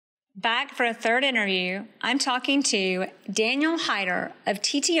Back for a third interview, I'm talking to Daniel Heider of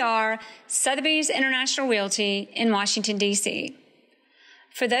TTR Sotheby's International Realty in Washington, D.C.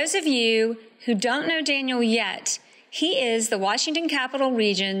 For those of you who don't know Daniel yet, he is the Washington Capital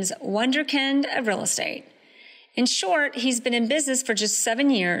Region's wunderkind of real estate. In short, he's been in business for just 7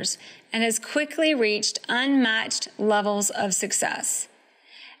 years and has quickly reached unmatched levels of success.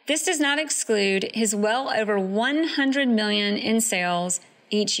 This does not exclude his well over $100 million in sales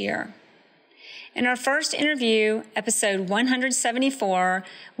each year. In our first interview, episode 174,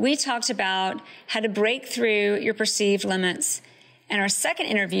 we talked about how to break through your perceived limits. In our second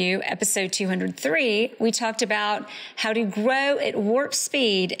interview, episode 203, we talked about how to grow at warp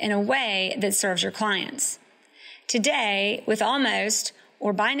speed in a way that serves your clients. Today, with almost,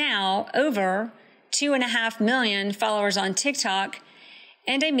 or by now, over 2.5 million followers on TikTok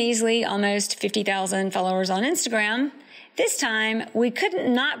and a measly almost 50,000 followers on Instagram, this time we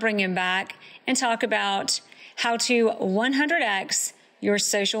couldn't not bring him back and talk about how to 100x your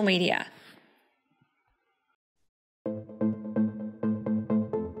social media.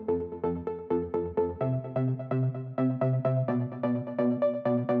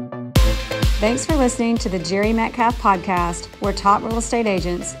 Thanks for listening to the Jere Metcalf Podcast, where top real estate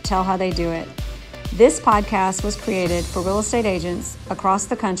agents tell how they do it. This podcast was created for real estate agents across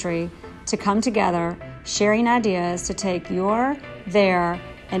the country to come together, sharing ideas to take your, their,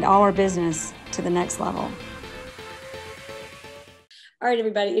 and our business to the next level. All right,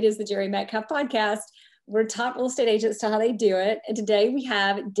 everybody, it is the Jere Metcalf Podcast. We're top real estate agents tell how they do it. And today we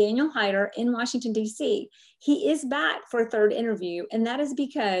have Daniel Heider in Washington, D.C. He is back for a third interview, and that is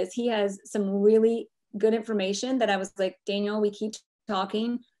because he has some really good information that I was like, Daniel, we keep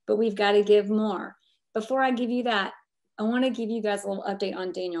talking, but we've got to give more. Before I give you that, I want to give you guys a little update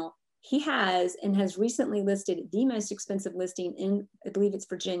on Daniel. He has and has recently listed the most expensive listing in, I believe it's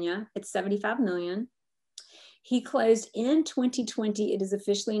Virginia. It's $75 million. He closed in 2020. It is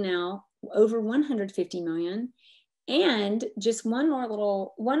officially now over $150 million. And just one more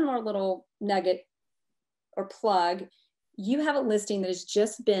little nugget or plug. You have a listing that has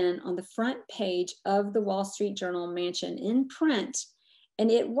just been on the front page of the Wall Street Journal mansion in print.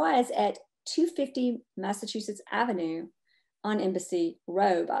 And it was at 250 Massachusetts Avenue on Embassy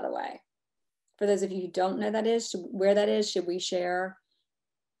Row, by the way. For those of you who don't know where that is, should we share?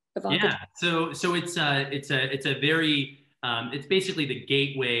 Yeah, so it's a very it's basically the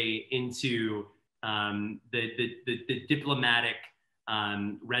gateway into the diplomatic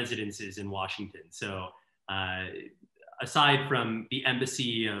residences in Washington. So aside from the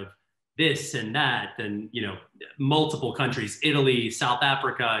embassy of this and that, and multiple countries, Italy, South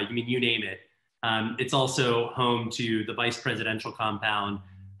Africa, you name it. It's also home to the vice presidential compound.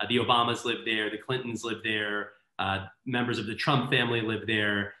 The Obamas live there, the Clintons live there, members of the Trump family live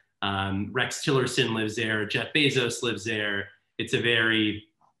there, Rex Tillerson lives there, Jeff Bezos lives there. It's a very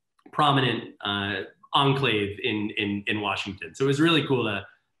prominent enclave in Washington. So it was really cool to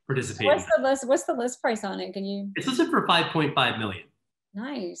participate. What's the list price on it? It's listed for $5.5 million.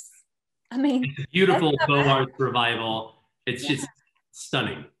 Nice. I mean, it's a beautiful Beaux Arts revival. It's just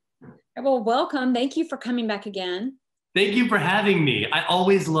stunning. Well, welcome. Thank you for coming back again. Thank you for having me. I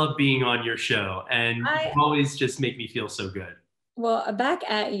always love being on your show, and you always just make me feel so good. Well, back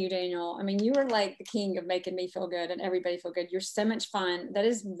at you, Daniel. I mean, you were like the king of making me feel good and everybody feel good. You're so much fun. That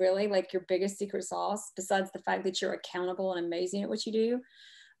is really like your biggest secret sauce, besides the fact that you're accountable and amazing at what you do.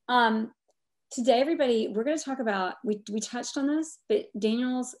 Today, everybody, we're going to talk about, we touched on this, but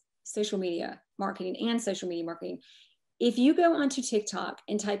Daniel's social media marketing and social media marketing. If you go onto TikTok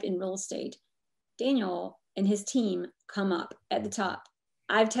and type in real estate, Daniel and his team come up at the top.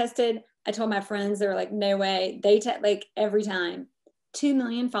 I've tested. I told my friends, they were like, no way. They like every time. 2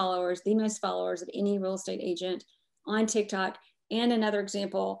 million followers, the most followers of any real estate agent on TikTok. And another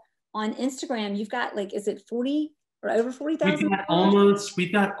example, on Instagram, you've got like, is it 40 or over 40,000?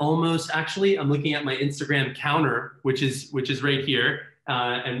 We've got almost, actually, I'm looking at my Instagram counter, which is right here.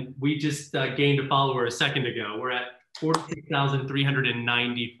 And we just gained a follower a second ago. We're at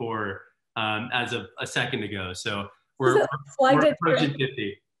 46,394 as of a second ago. So we're approaching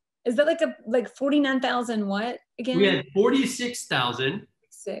 50. Is that like 49,000 what again? We had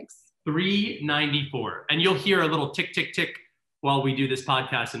 46,394. And you'll hear a little tick, tick, tick while we do this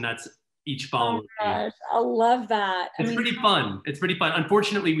podcast. And that's each follower. Oh my gosh, I love that. It's pretty fun. It's pretty fun.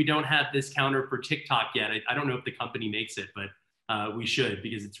 Unfortunately, we don't have this counter for TikTok yet. I don't know if the company makes it, but we should,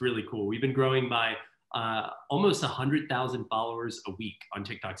 because it's really cool. We've been growing by almost 100,000 followers a week on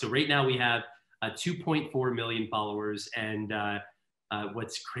TikTok. So right now we have 2.4 million followers. And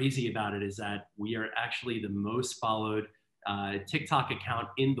what's crazy about it is that we are actually the most followed TikTok account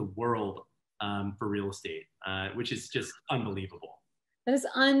in the world for real estate, which is just unbelievable. That is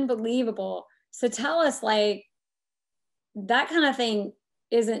unbelievable. So tell us, like, that kind of thing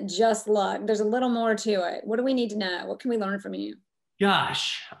isn't just luck. There's a little more to it. What do we need to know? What can we learn from you?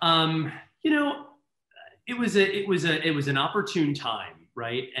 Gosh, you know, it was an opportune time,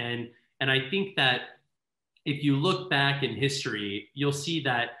 right? And I think that if you look back in history, you'll see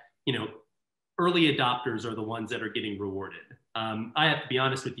that, you know, early adopters are the ones that are getting rewarded. I have to be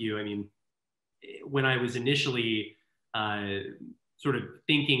honest with you. I mean, when I was initially sort of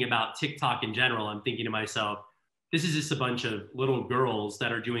thinking about TikTok in general, I'm thinking to myself, this is just a bunch of little girls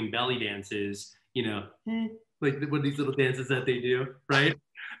that are doing belly dances, you know, like what are these little dances that they do, right?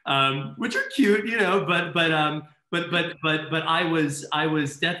 Which are cute, you know, but I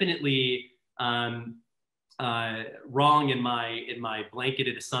was definitely wrong in my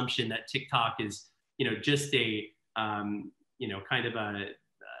blanketed assumption that TikTok is, you know, just a you know, kind of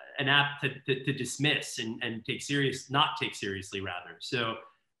an app to dismiss and not take seriously rather. So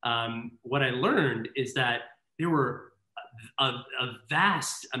what I learned is that there were a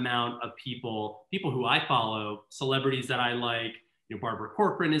vast amount of people who I follow, celebrities that I like. You know, Barbara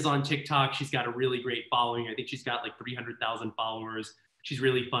Corcoran is on TikTok. She's got a really great following. I think she's got like 300,000 followers. She's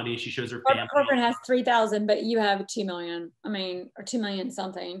really funny. She shows her family. Corcoran has 3,000, but you have 2 million. I mean, or 2 million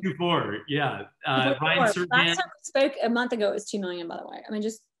something. 2.4, yeah. Ryan Serhant. Last time we spoke a month ago, it was 2 million, by the way. I mean,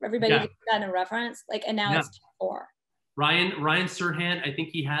 just everybody get that in a reference. Like, and now it's 2.4. Ryan Serhant, I think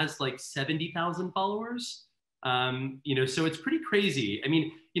he has like 70,000 followers. You know, so it's pretty crazy. I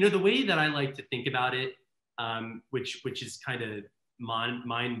mean, you know, the way that I like to think about it, which is kind of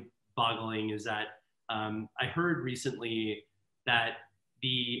mind-boggling, is that I heard recently that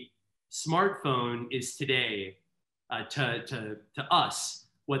the smartphone is today to us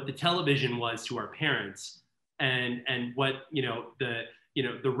what the television was to our parents, and what, you know, the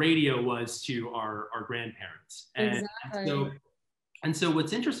radio was to our grandparents. And, exactly. and so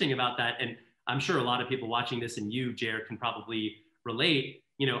what's interesting about that, and I'm sure a lot of people watching this, and you, Jere, can probably relate.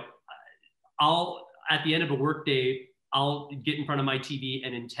 You know, I'll, at the end of a workday, I'll get in front of my TV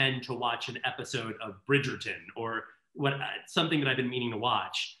and intend to watch an episode of Bridgerton or something that I've been meaning to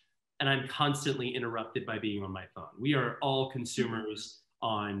watch, and I'm constantly interrupted by being on my phone. We are all consumers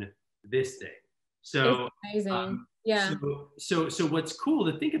on this thing. So it's amazing. Yeah. So what's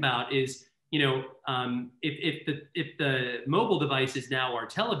cool to think about is, you know, if the mobile device is now our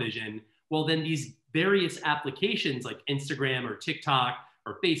television, well, then these various applications like Instagram or TikTok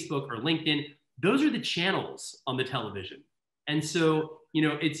or Facebook or LinkedIn, those are the channels on the television. And so, you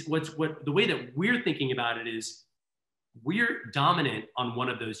know, it's the way that we're thinking about it is we're dominant on one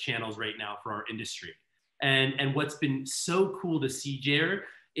of those channels right now for our industry. And what's been so cool to see, Jere,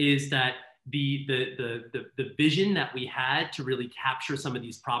 is that the vision that we had to really capture some of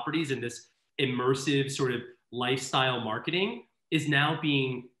these properties in this immersive sort of lifestyle marketing is now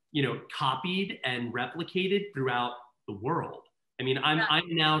being, you know, copied and replicated throughout the world. I mean, I'm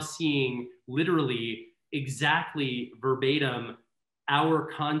now seeing literally exactly verbatim our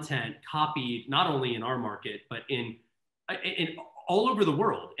content copied, not only in our market, but in all over the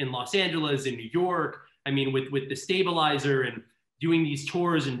world, in Los Angeles, in New York. I mean, with the stabilizer and doing these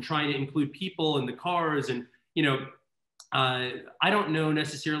tours and trying to include people in the cars. And, you know, I don't know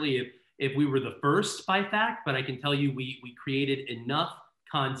necessarily if we were the first by fact, but I can tell you we created enough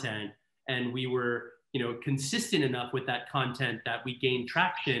content and we were, you know, consistent enough with that content that we gained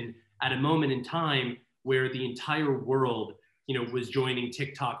traction at a moment in time where the entire world, you know, was joining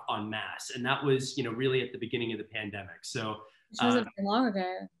TikTok en masse. And that was, you know, really at the beginning of the pandemic. So which wasn't very long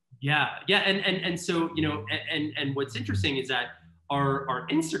ago. Yeah. And so, you know, and what's interesting is that our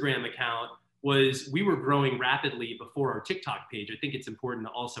Instagram account we were growing rapidly before our TikTok page. I think it's important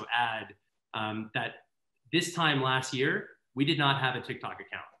to also add that this time last year, we did not have a TikTok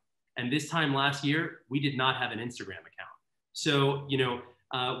account. And this time last year, we did not have an Instagram account. So, you know,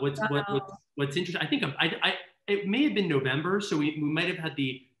 what's interesting, I think it may have been November. So we might have had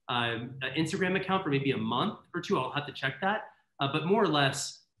the Instagram account for maybe a month or two. I'll have to check that. But more or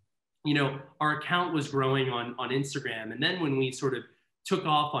less, you know, our account was growing on Instagram. And then when we sort of took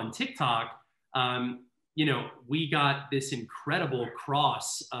off on TikTok, you know, we got this incredible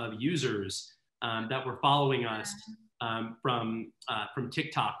cross of users that were following us from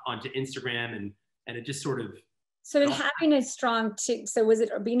TikTok onto Instagram, and it just sort of. So having a strong so was it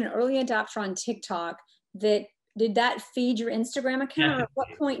being an early adopter on TikTok did that feed your Instagram account? Definitely. Or at what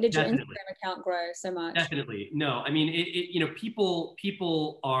point did your Instagram account grow so much? Definitely. No, I mean, you know,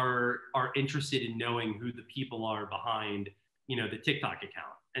 people are interested in knowing who the people are behind, you know, the TikTok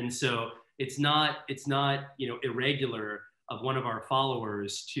account. And so it's not, you know, irregular of one of our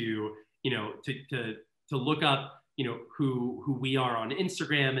followers to, to look up, who we are on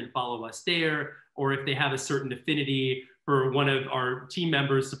Instagram and follow us there, or if they have a certain affinity for one of our team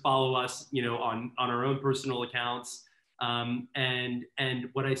members to follow us, on our own personal accounts. And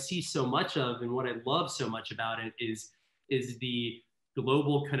what I see so much of, and what I love so much about it is the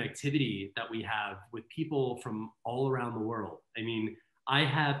global connectivity that we have with people from all around the world. I mean,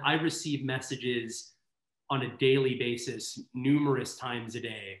 I receive messages on a daily basis, numerous times a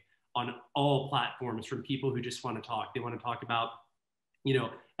day, on all platforms, from people who just want to talk. They want to talk about,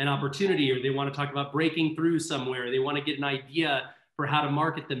 an opportunity, or they want to talk about breaking through somewhere. They want to get an idea for how to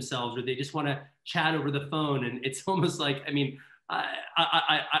market themselves, or they just want to chat over the phone. And it's almost like, I mean,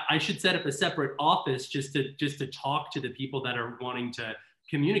 I should set up a separate office just to talk to the people that are wanting to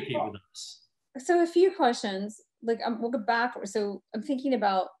communicate with us. So a few questions, like we'll go backwards. So I'm thinking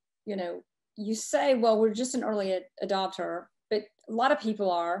about, you say, well, we're just an early adopter, but a lot of people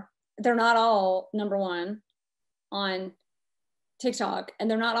are. They're not all number one on TikTok,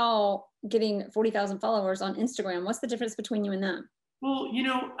 and they're not all getting 40,000 followers on Instagram. What's the difference between you and them? Well,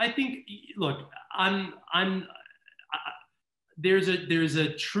 I think, look, there's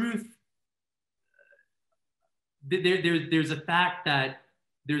a truth. There's a fact that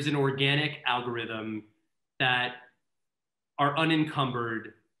there's an organic algorithm that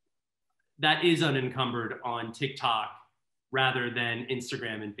is unencumbered on TikTok rather than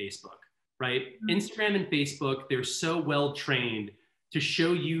Instagram and Facebook, right? Mm-hmm. Instagram and Facebook, they're so well trained to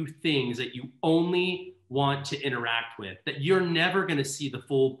show you things that you only want to interact with, that you're never going to see the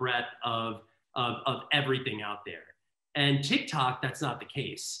full breadth of everything out there. And TikTok, that's not the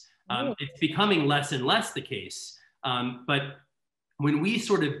case. It's becoming less and less the case. But when we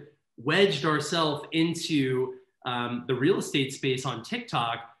sort of wedged ourselves into the real estate space on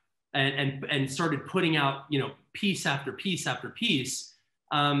TikTok and started putting out, piece after piece after piece,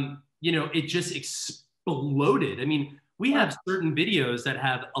 it just exploded. I mean, we have certain videos that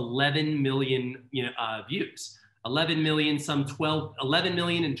have 11 million views, 11 million, 11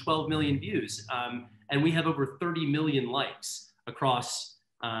 million and 12 million views. And we have over 30 million likes across,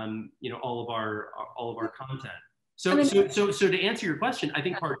 all of our content. So to answer your question, I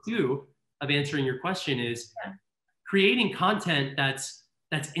think part two of answering your question is creating content that's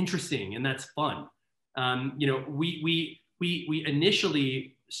interesting and that's fun. We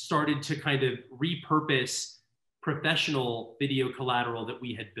initially started to kind of repurpose professional video collateral that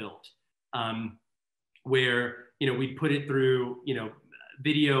we had built, where we put it through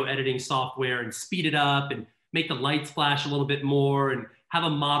video editing software and speed it up and make the lights flash a little bit more and have a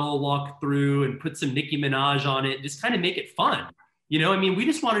model walk through and put some Nicki Minaj on it, just kind of make it fun. We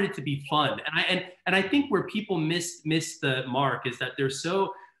just wanted it to be fun. And I think where people miss the mark is that they're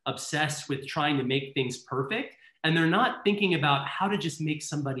so obsessed with trying to make things perfect, and they're not thinking about how to just make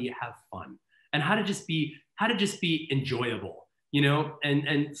somebody have fun and how to just be enjoyable,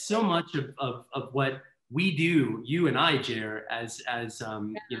 and so much of what we do, you and I, Jere, as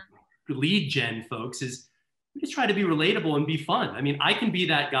lead gen folks, is we just try to be relatable and be fun. I mean, I can be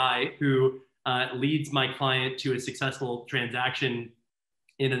that guy who leads my client to a successful transaction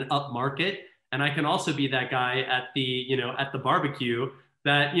in an up market, and I can also be that guy at the barbecue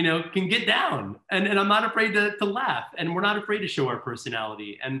that can get down, and I'm not afraid to laugh, and we're not afraid to show our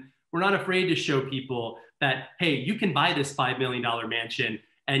personality, and we're not afraid to show people that, hey, you can buy this $5 million mansion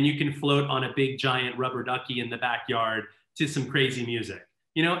and you can float on a big giant rubber ducky in the backyard to some crazy music,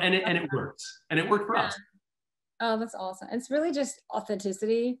 and it works, and it worked for us. Oh, that's awesome. It's really just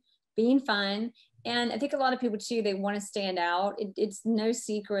authenticity, being fun. And I think a lot of people too, they want to stand out. It's no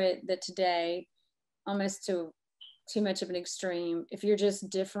secret that today, almost to too much of an extreme, if you're just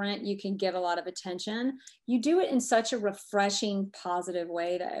different, you can get a lot of attention. You do it in such a refreshing, positive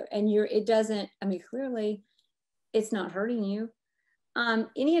way though. And clearly it's not hurting you.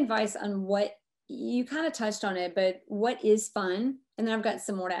 Any advice on what, you kind of touched on it, but what is fun? And then I've got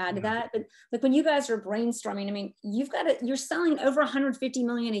some more to add to that. But like when you guys are brainstorming, you're selling over 150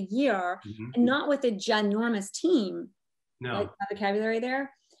 million a year, and not with a ginormous team. No, like vocabulary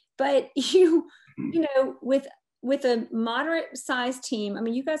there, but with a moderate sized team. I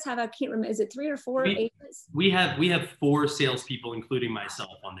mean, you guys have, I can't remember, is it 3 or 4 agents? We have 4 salespeople, including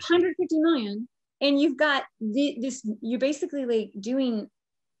myself, on the 150 team. Million, and you've got this. You're basically like doing.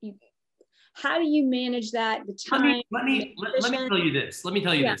 How do you manage that? The time. Let me tell you this. Let me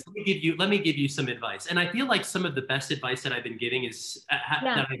give you some advice. And I feel like some of the best advice that I've been giving is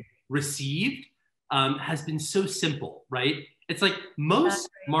that I've received has been so simple, right? It's like most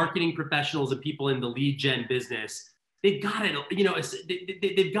marketing professionals and people in the lead gen business, they've got it.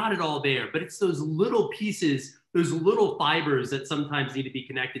 They've got it all there. But it's those little pieces those little fibers that sometimes need to be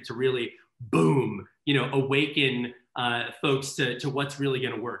connected to really boom, awaken folks to what's really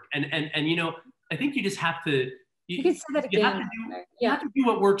going to work. And I think you just have to, you can say that again. You have to do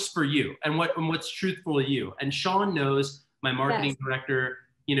what works for you and what's truthful to you. And Sean knows, my marketing director,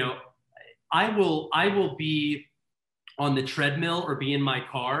 I will be on the treadmill or be in my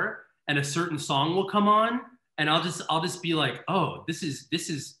car and a certain song will come on and I'll just be like, oh, this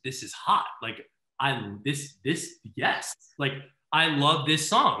is hot. Like yes, like I love this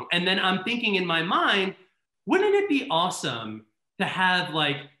song. And then I'm thinking in my mind, wouldn't it be awesome to have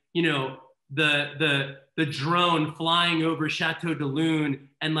like, the drone flying over Chateau de Lune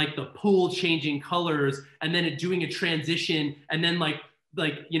and like the pool changing colors and then it doing a transition and then like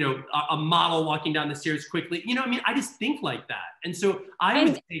a model walking down the stairs quickly. I just think like that. And so I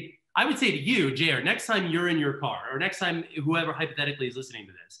would say to you, Jere, next time you're in your car or next time whoever hypothetically is listening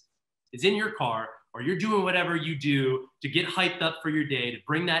to this is in your car or you're doing whatever you do to get hyped up for your day, to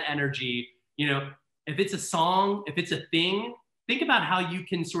bring that energy, if it's a song, if it's a thing, think about how you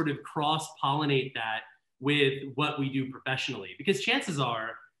can sort of cross-pollinate that with what we do professionally. Because chances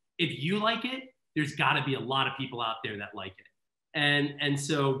are, if you like it, there's got to be a lot of people out there that like it. And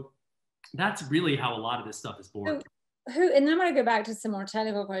so that's really how a lot of this stuff is born. And then I'm going to go back to some more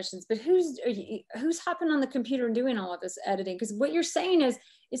technical questions, but who's hopping on the computer and doing all of this editing? Because what you're saying is,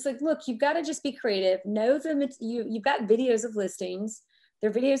 it's like, look, you've got to just be creative. Know them. You've got videos of listings. There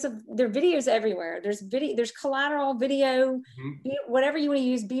are videos everywhere. There's collateral video, whatever you want to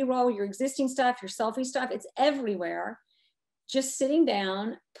use, B-roll, your existing stuff, your selfie stuff. It's everywhere. Just sitting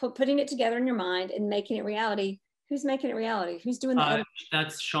down, putting it together in your mind and making it reality. Who's making it reality? Who's doing the editing?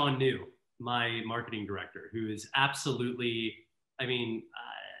 That's Sean New, my marketing director, who is absolutely, I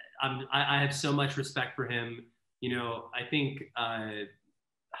have so much respect for him. I think,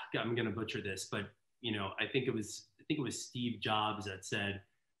 I'm going to butcher this, but, I think it was Steve Jobs that said,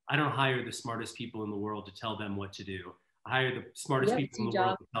 I don't hire the smartest people in the world to tell them what to do. I hire the smartest people in the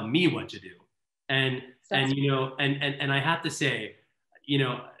world to tell me what to do. And I have to say,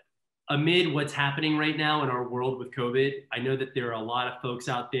 amid what's happening right now in our world with COVID, I know that there are a lot of folks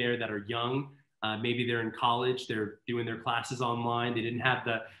out there that are young. Maybe they're in college, they're doing their classes online. They didn't have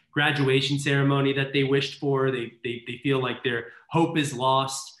the graduation ceremony that they wished for. They feel like their hope is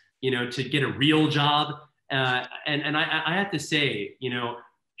lost, to get a real job. And I have to say,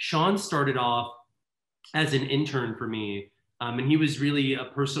 Sean started off as an intern for me, and he was really a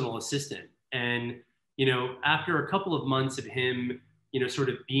personal assistant. And, after a couple of months of him, sort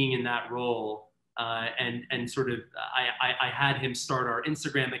of being in that role, and sort of, I had him start our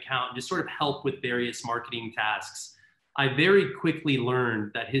Instagram account and just sort of help with various marketing tasks. I very quickly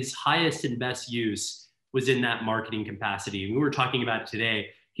learned that his highest and best use was in that marketing capacity. We were talking about it today.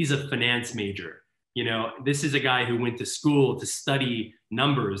 He's a finance major. This is a guy who went to school to study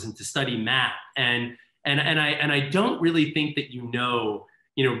numbers and to study math. And I don't really think that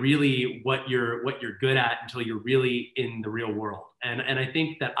really what you're good at until you're really in the real world. And I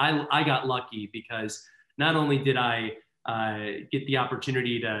think that I got lucky because not only did I get the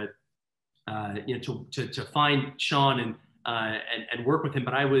opportunity to find Sean and work with him,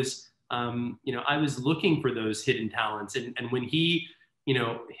 but I was looking for those hidden talents. And when he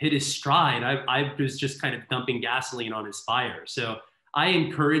hit his stride, I was just kind of dumping gasoline on his fire. So I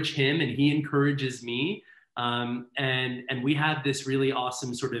encourage him and he encourages me. And we have this really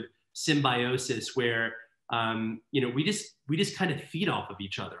awesome sort of symbiosis where, we just kind of feed off of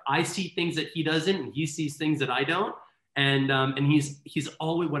each other. I see things that he doesn't, and he sees things that I don't. And he's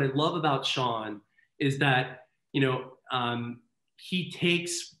always, what I love about Sean is that, he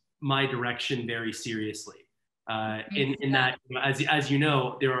takes my direction very seriously. In that, as you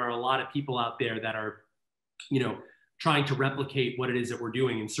know, there are a lot of people out there that are, trying to replicate what it is that we're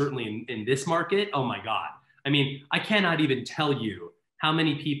doing. And certainly in this market, oh my God. I mean, I cannot even tell you how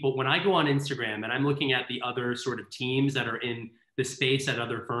many people, when I go on Instagram and I'm looking at the other sort of teams that are in the space at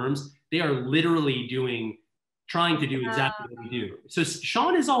other firms, they are literally trying to do exactly what we do. So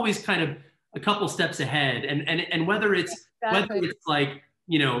Sean is always kind of a couple steps ahead. And whether it's like,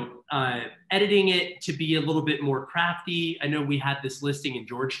 editing it to be a little bit more crafty. I know we had this listing in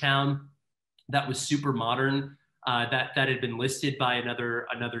Georgetown that was super modern, that had been listed by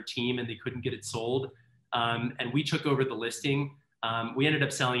another team and they couldn't get it sold. And we took over the listing. We ended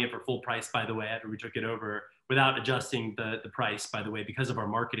up selling it for full price, by the way, after we took it over without adjusting the price, by the way, because of our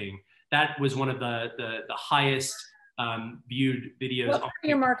marketing. That was one of the highest viewed videos. What part of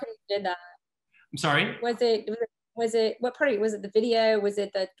your marketing did that? I'm sorry? Was it what part of it? Was it the video? Was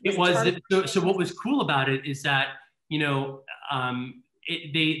it the? So what was cool about it is that, the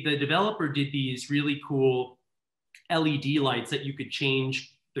developer did these really cool LED lights that you could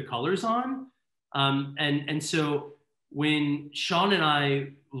change the colors on. And so when Sean and I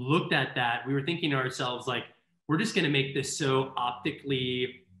looked at that, we were thinking to ourselves, like, we're just going to make this so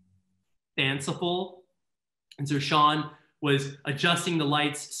optically fanciful. And so Sean was adjusting the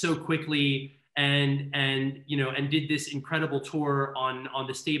lights so quickly and did this incredible tour on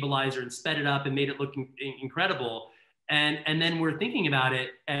the stabilizer and sped it up and made it look incredible. And then we're thinking about it,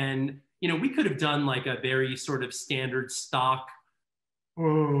 and we could have done like a very sort of standard stock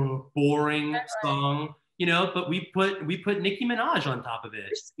boring song, but we put Nicki Minaj on top of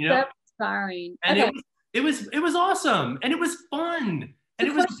it. So inspiring. And okay. it was awesome, and it was fun, and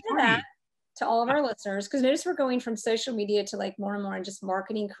it was great. To all of our listeners, because notice we're going from social media to like more and more just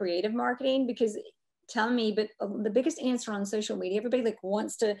marketing, creative marketing, because tell me, but the biggest answer on social media, everybody like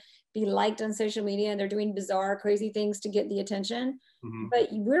wants to be liked on social media, and they're doing bizarre, crazy things to get the attention. Mm-hmm. But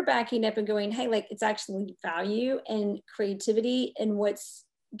we're backing up and going, hey, like it's actually value and creativity and what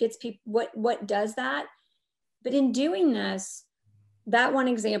gets people, what does that? But in doing this, that one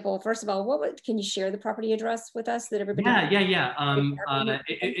example, first of all, can you share the property address with us that everybody? Yeah.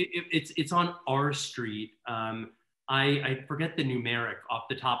 It's on R Street. I forget the numeric off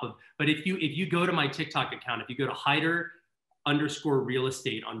the top of, but if you go to my TikTok account, if you go to Heider_real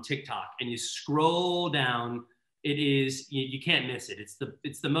estate on TikTok and you scroll down, it is, you can't miss it. It's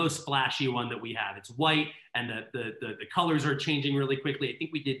the most flashy one that we have. It's white and the colors are changing really quickly. I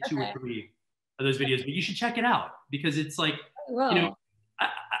think we did 2 or 3 of those videos, but you should check it out because it's like,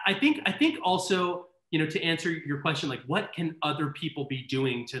 I think also, to answer your question, like what can other people be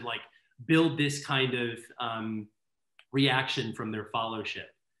doing to like build this kind of reaction from their followership,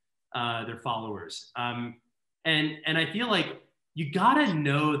 their followers. And I feel like you gotta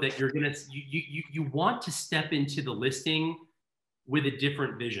know that you want to step into the listing with a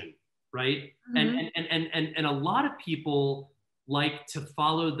different vision, right? Mm-hmm. And a lot of people like to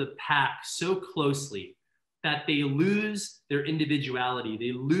follow the pack so closely that they lose their individuality.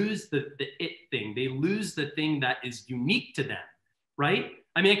 They lose the it thing. They lose the thing that is unique to them, right?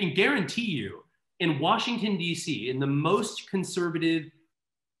 I mean, I can guarantee you in Washington, D.C., in the most conservative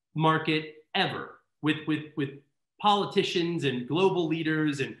market ever, with politicians and global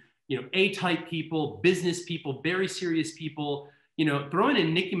leaders and, A-type people, business people, very serious people, throwing a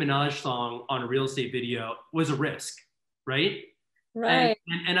Nicki Minaj song on a real estate video was a risk, right? Right.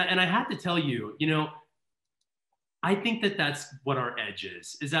 And I have to tell you, I think that that's what our edge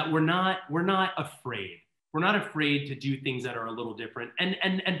is that we're not afraid. We're not afraid to do things that are a little different.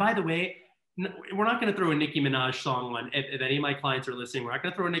 And by the way, we're not going to throw a Nicki Minaj song on, if any of my clients are listening, we're not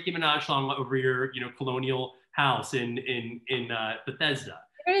going to throw a Nicki Minaj song over your, colonial house in Bethesda.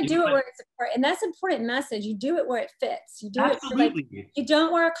 You're going to do it where it's important. And that's an important message. You do it where it fits. You do absolutely. it you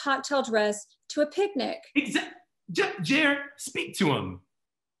don't wear a cocktail dress to a picnic. Exactly. Jere, speak to him.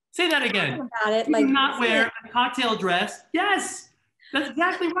 Say that again. About it, you do not wear a cocktail dress. Yes, that's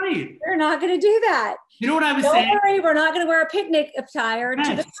exactly right. We're not going to do that. You know what I was saying? Don't worry, we're not going to wear a picnic attire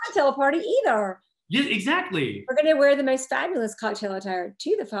to the cocktail party either. Yeah, exactly. We're going to wear the most fabulous cocktail attire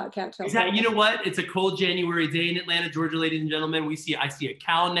to the cocktail party. You know what? It's a cold January day in Atlanta, Georgia, ladies and gentlemen. I see a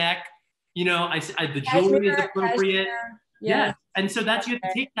cow neck. The jewelry is appropriate. Yeah. And so you have to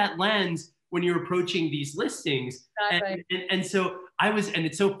take that lens when you're approaching these listings. Exactly. And so and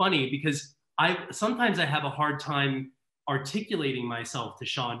it's so funny because sometimes I have a hard time articulating myself to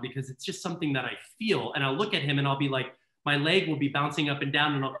Sean because it's just something that I feel. And I'll look at him and I'll be like, my leg will be bouncing up and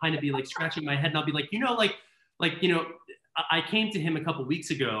down and I'll kind of be like scratching my head and I'll be like, I came to him a couple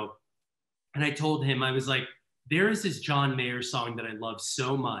weeks ago and I told him, I was like, there is this John Mayer song that I love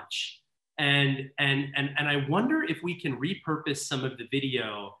so much. And I wonder if we can repurpose some of the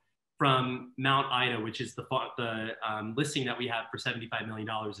video from Mount Ida, which is the listing that we have for $75 million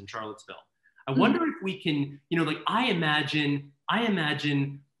in Charlottesville. I wonder if we can, I imagine,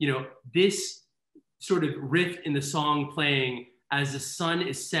 this sort of riff in the song playing as the sun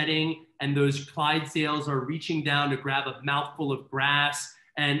is setting and those Clydesdales are reaching down to grab a mouthful of grass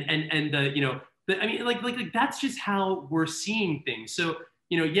that's just how we're seeing things. So,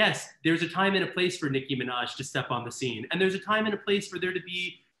 yes, there's a time and a place for Nicki Minaj to step on the scene. And there's a time and a place for there to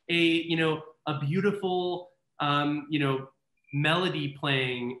be a beautiful, melody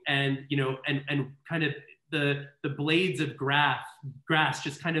playing and kind of the blades of grass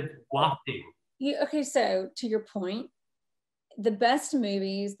just kind of wafting. Okay, so to your point, the best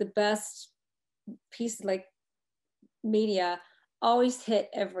movies, the best piece like media always hit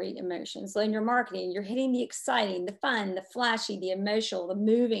every emotion. So in your marketing, you're hitting the exciting, the fun, the flashy, the emotional, the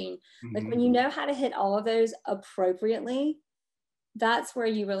moving. Mm-hmm. Like when you know how to hit all of those appropriately, that's where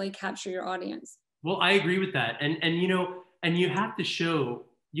you really capture your audience. Well, I agree with that. And you know, and you have to show,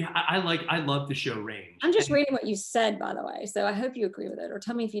 I love to show range. I'm just reading what you said, by the way. So I hope you agree with it, or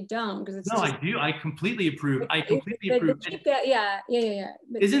tell me if you don't, because it's No, just, I do. I completely approve. I completely approve. Yeah.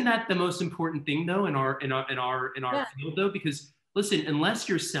 Isn't that the most important thing though in our Yeah. field though? Because listen, unless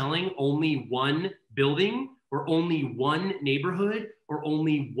you're selling only one building or only one neighborhood or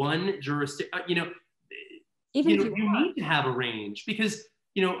only one jurisdiction, Even if you you are. need to have a range because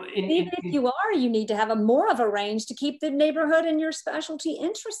Even if you are, you need to have a more of a range to keep the neighborhood and your specialty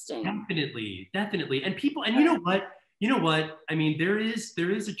interesting. definitely. And people, and you know what? I mean, there is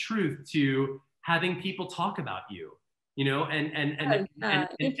a truth to having people talk about you, and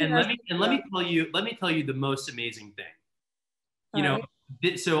let me tell you the most amazing thing. You know,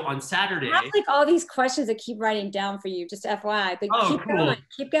 Right. so on Saturday, I have like all these questions that keep writing down for you, just FYI. But oh, keep cool. going,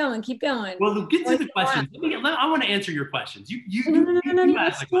 keep going, keep going. Well, get to the questions. I want to answer your questions. No. You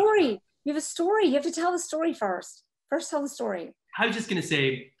have a story. You have a story. You have to tell the story first. First, tell the story. I was just gonna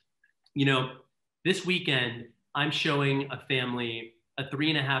say, this weekend I'm showing a family a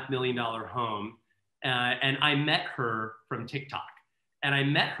 $3.5 million home, and I met her from TikTok, and I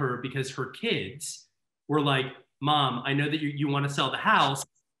met her because her kids were like, "Mom, I know that you want to sell the house.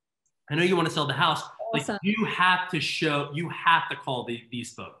 I know you want to sell the house. Awesome. Like you have to call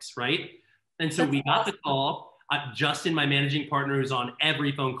these folks, right?" And so we got the call. Justin, my managing partner, who's on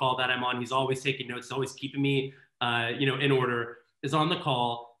every phone call that I'm on, he's always taking notes, he's always keeping me, in order, is on the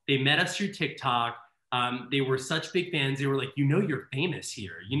call. They met us through TikTok. They were such big fans. They were like, you're famous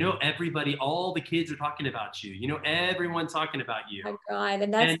here. Everybody, all the kids are talking about you. Everyone's talking about you. Oh my God,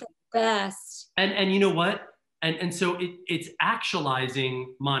 and that's the best. And you know what? And so it's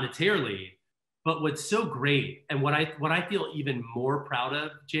actualizing monetarily. But what's so great, and what I feel even more proud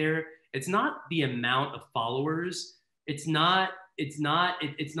of, Jere, it's not the amount of followers. It's not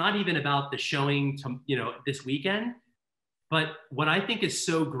even about the showing to, this weekend. But what I think is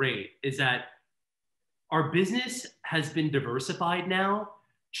so great is that our business has been diversified now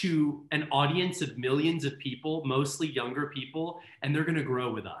to an audience of millions of people, mostly younger people, and they're going to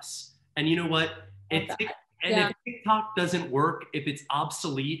grow with us. And you know what? If TikTok doesn't work, if it's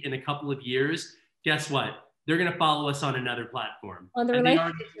obsolete in a couple of years, guess what? They're going to follow us on another platform. Well, the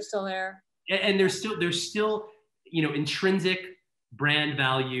relationships are still there. And there's still, intrinsic brand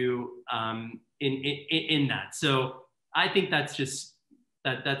value in that. So I think that's just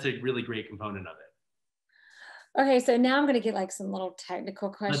that's a really great component of it. Okay, so now I'm going to get like some little technical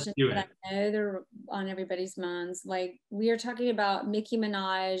questions that I know they're on everybody's minds. Like we are talking about Nicki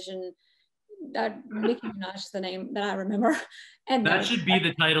Minaj, and Nicki Minaj is the name that I remember. And that should be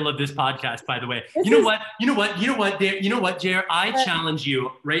the title of this podcast, by the way. You know what, Jere? I challenge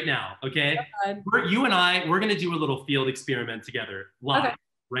you right now, okay? You and I, we're going to do a little field experiment together live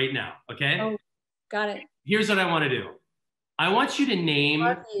right now, okay? Oh, got it. Here's what I want to do. I want you to name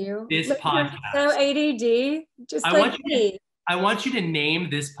this podcast. So ADD, just I want you to name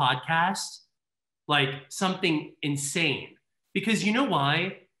this podcast like something insane. Because you know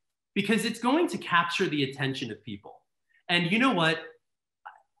why? Because it's going to capture the attention of people. And you know what?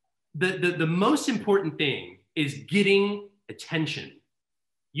 The most important thing is getting attention.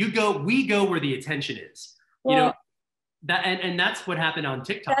 We go where the attention is. Well, and that's what happened on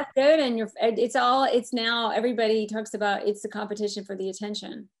TikTok. That's good. And it's now everybody talks about it's the competition for the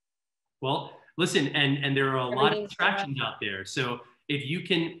attention. Well, listen, and there are a lot of distractions out there. So if you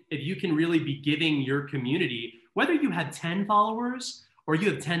can really be giving your community, whether you have 10 followers or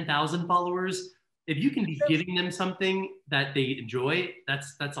you have 10,000 followers, if you can be giving them something that they enjoy,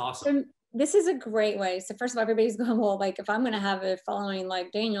 that's awesome. This is a great way. So first of all, everybody's going, well, like if I'm going to have a following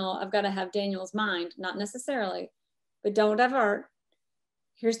like Daniel, I've got to have Daniel's mind, not necessarily, but don't divert.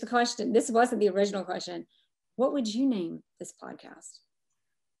 Here's the question. This wasn't the original question. What would you name this podcast?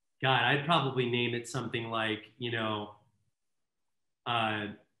 God, I'd probably name it something like,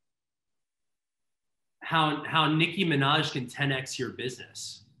 how Nicki Minaj can 10x your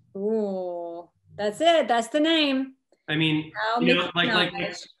business. Ooh, that's it. That's the name. I mean, and then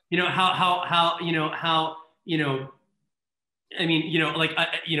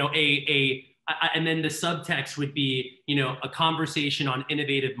the subtext would be, a conversation on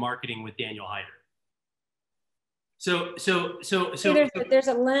innovative marketing with Daniel Heider. So there's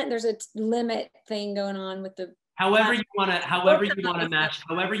a limit thing going on with the. However you want to match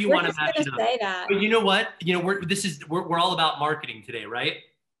it up. Say that. But you know what? We're all about marketing today, right?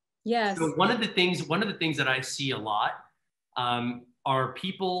 Yes. So one of the things that I see a lot are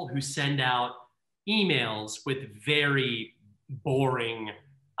people who send out emails with very boring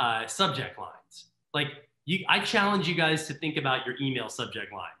subject lines. Like I challenge you guys to think about your email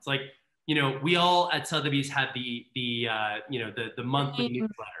subject lines. Like, you know, we all at Sotheby's have the monthly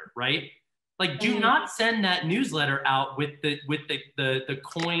newsletter, right? Like, do not send that newsletter out with the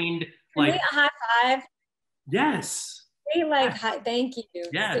coined, like, a high five. Yes. Like, hi, thank you.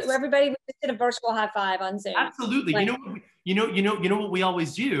 Yes. So everybody just did a virtual high five on Zoom. Absolutely. Like, you know what we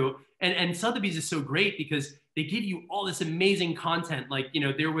always do, and Sotheby's is so great because they give you all this amazing content. Like, you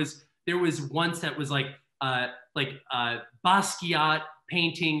know, there was once that was like Basquiat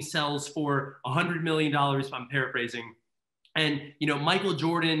painting sells for $100 million. I'm paraphrasing, and you know, Michael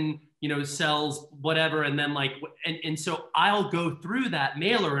Jordan, you know, sells whatever, and then like, and so I'll go through that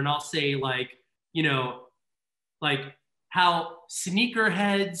mailer and I'll say, like, you know, like how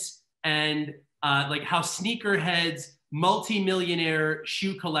sneakerheads and multi-millionaire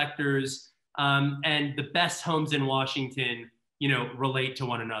shoe collectors and the best homes in Washington, you know, relate to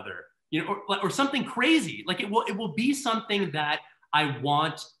one another, you know, or something crazy. Like, it will be something that I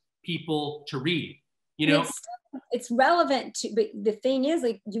want people to read, you know. It's relevant to, but the thing is,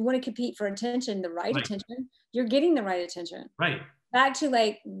 like, you want to compete for attention, the right attention. You're getting the right attention. Right. Back to,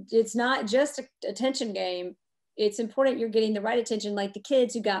 like, it's not just an attention game. It's important you're getting the right attention. Like the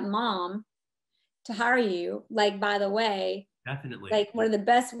kids who got mom to hire you, like, by the way, definitely, like, one of the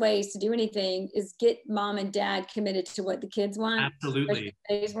best ways to do anything is get mom and dad committed to what the kids want. Absolutely. In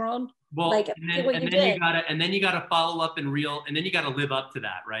today's world. Well, like, and then you gotta follow up and then you gotta live up to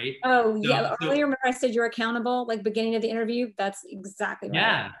that, right? Yeah. Earlier, remember I said you're accountable, like, beginning of the interview? That's exactly right.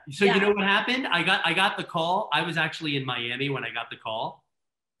 Yeah. So you know what happened? I got the call. I was actually in Miami when I got the call,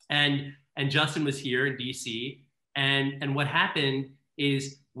 and Justin was here in DC. And what happened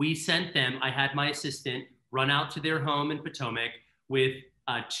is we sent them. I had my assistant run out to their home in Potomac with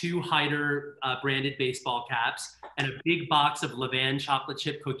 2 Heider branded baseball caps and a big box of Levain chocolate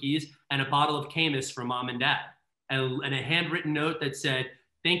chip cookies and a bottle of Camus for mom and dad, and a handwritten note that said,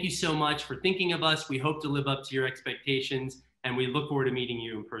 "Thank you so much for thinking of us. We hope to live up to your expectations, and we look forward to meeting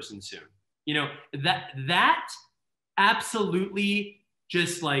you in person soon." You know, that absolutely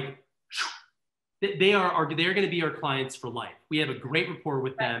just like, they're going to be our clients for life. We have a great rapport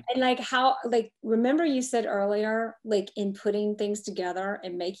with them. And like, how, like, remember you said earlier, like, in putting things together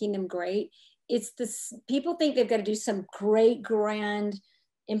and making them great, it's this, people think they've got to do some great, grand,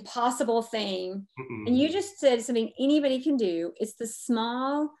 impossible thing. And you just said something anybody can do. It's the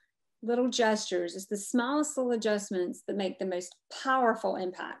small little gestures. It's the smallest little adjustments that make the most powerful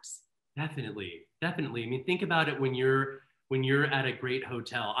impacts. Definitely. I mean, think about it when you're at a great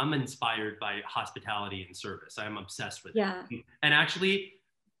hotel. I'm inspired by hospitality and service. I'm obsessed with it. And actually,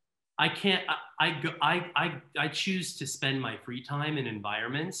 I choose to spend my free time in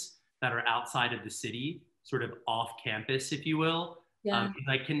environments that are outside of the city, sort of off campus, if you will. Because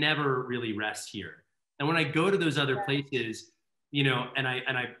I can never really rest here. And when I go to those other places, you know, and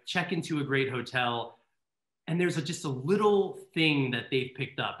I check into a great hotel, and there's just a little thing that they've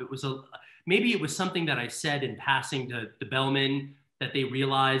picked up. Maybe it was something that I said in passing to the bellman that they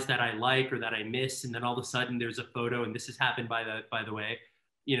realized that I like or that I miss, and then all of a sudden there's a photo, and this has happened by the way,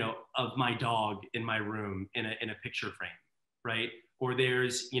 you know, of my dog in my room in a picture frame, right? Or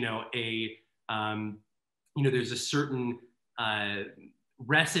there's, you know, there's a certain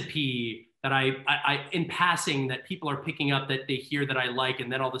recipe that I in passing that people are picking up that they hear that I like,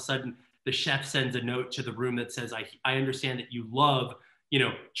 and then all of a sudden the chef sends a note to the room that says, I understand that you love, you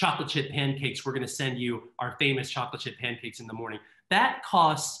know, chocolate chip pancakes. We're going to send you our famous chocolate chip pancakes in the morning. That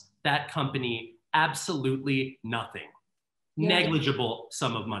costs that company absolutely nothing. Negligible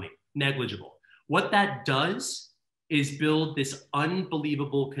sum of money, negligible. What that does is build this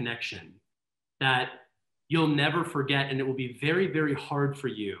unbelievable connection that you'll never forget. And it will be very, very hard for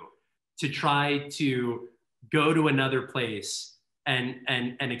you to try to go to another place and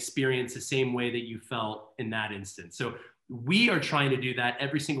experience the same way that you felt in that instance. So we are trying to do that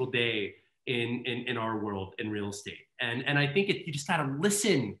every single day in our world in real estate. And I think you just gotta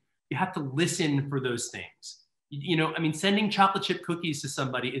listen. You have to listen for those things. You know, I mean, sending chocolate chip cookies to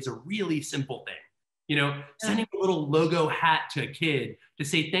somebody is a really simple thing. You know, sending a little logo hat to a kid to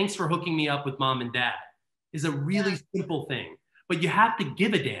say, thanks for hooking me up with mom and dad is a really simple thing, but you have to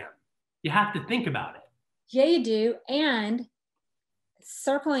give a damn. You have to think about it. Yeah, you do. And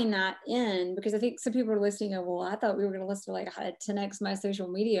circling that in, because I think some people are listening and, well, I thought we were going to listen to like how to 10x my social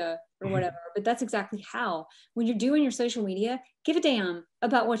media or whatever, but that's exactly how. When you're doing your social media, give a damn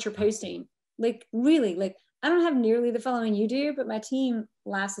about what you're posting. Like, really, like, I don't have nearly the following you do, but my team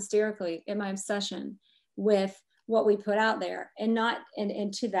laughs hysterically at my obsession with what we put out there,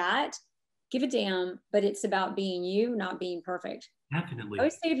 and to that, give a damn, but it's about being you, not being perfect. Definitely. I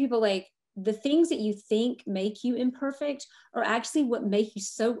always say to people, like, the things that you think make you imperfect are actually what make you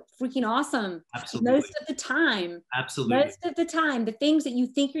so freaking awesome. Absolutely. Most of the time. Absolutely. Most of the time, the things that you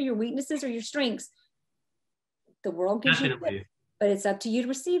think are your weaknesses or your strengths, the world gives you gifts, but it's up to you to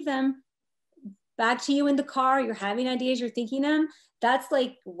receive them. Back to you in the car, you're having ideas, you're thinking them. That's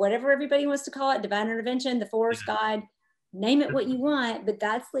like whatever everybody wants to call it, divine intervention, the force, God, name it what you want, but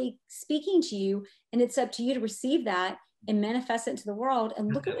that's like speaking to you, and it's up to you to receive that and manifest it into the world,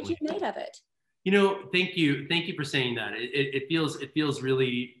 and look at what you've made of it. You know, thank you for saying that. It feels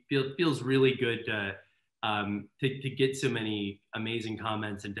really good to get so many amazing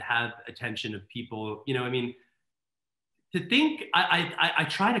comments and to have attention of people. You know, I mean, to think, I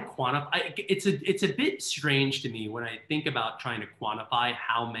try to quantify. It's a bit strange to me when I think about trying to quantify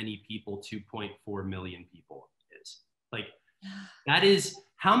how many people 2.4 million people is. Like, that is,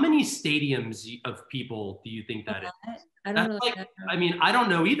 how many stadiums of people do you think that is? I don't know. Like, I mean, I don't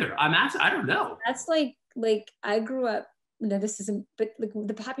know either. I don't know. That's like I grew up, no, this isn't, but like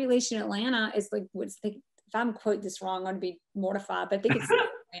the population in Atlanta is like, what's the, if I'm quote this wrong, I'm gonna be mortified, but I think it's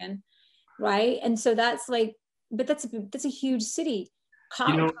man, right? And so that's like, but that's a huge city.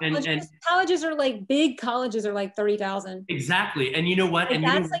 Colleges are like, big colleges are like 30,000. Exactly. And you know what? And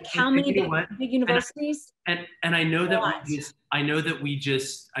that's like how many big universities? And I know that I know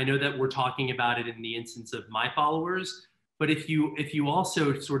that we're talking about it in the instance of my followers, but if you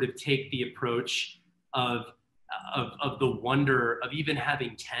also sort of take the approach of the wonder of even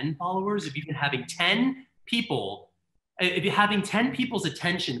having 10 followers, of even having 10 people, if you're having 10 people's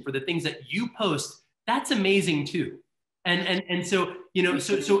attention for the things that you post, that's amazing too. And so, you know,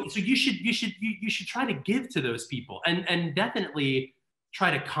 so you should try to give to those people, and definitely try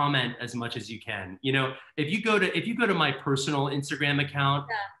to comment as much as you can. You know, if you go to my personal Instagram account,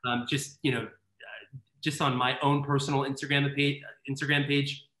 just on my own personal Instagram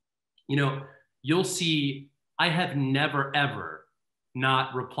page, you know, you'll see I have never ever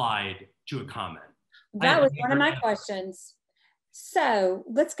not replied to a comment. That was one of my questions. So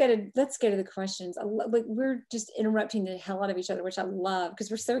let's go to the questions. Like, we're just interrupting the hell out of each other, which I love because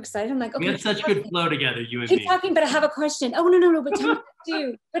we're so excited. I'm like, okay, we have such good flow together, you and me. Keep talking, but I have a question. Oh no, but tell me what to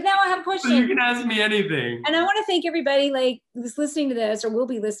do. But now I have a question. You can ask me anything. And I want to thank everybody like who's listening to this or will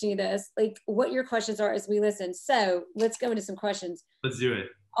be listening to this, like what your questions are as we listen. So let's go into some questions. Let's do it.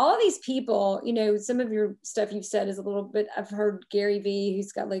 All of these people, you know, some of your stuff you've said is a little bit. I've heard Gary V,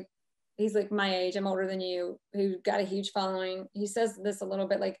 who's got like, he's like my age, I'm older than you, who got a huge following. He says this a little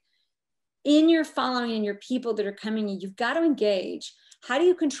bit, like, in your following and your people that are coming, you've got to engage. How do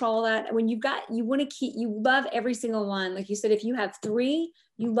you control that when you want to keep, you love every single one. Like you said, if you have 3,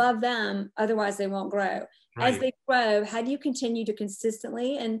 you love them, otherwise they won't grow. Right. As they grow, how do you continue to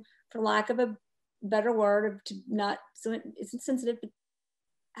consistently, and for lack of a better word, to not, so it's insensitive, but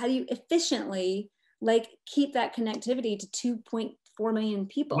how do you efficiently like keep that connectivity to 2.4 million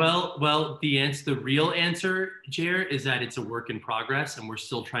people? Well, the real answer, Jere, is that it's a work in progress, and we're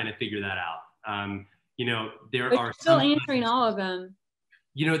still trying to figure that out. You know, there are still answering all of them.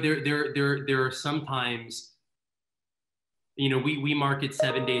 You know, there are sometimes, you know, we market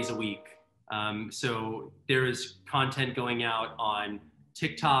 7 days a week. So there is content going out on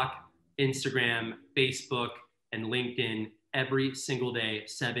TikTok, Instagram, Facebook, and LinkedIn every single day,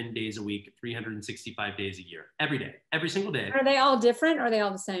 7 days a week, 365 days a year, every day, every single day. Are they all different or are they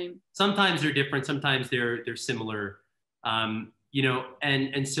all the same? Sometimes they're different. Sometimes they're similar. You know,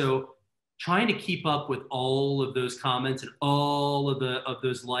 and so trying to keep up with all of those comments and all of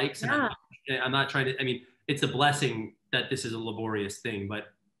those likes. Yeah. And I'm not trying to, I mean, it's a blessing that this is a laborious thing, but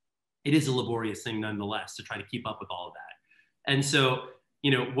it is a laborious thing nonetheless to try to keep up with all of that. And so,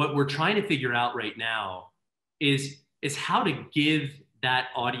 you know, what we're trying to figure out right now is how to give that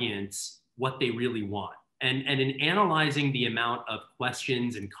audience what they really want. And in analyzing the amount of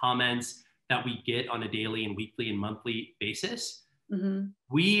questions and comments that we get on a daily and weekly and monthly basis,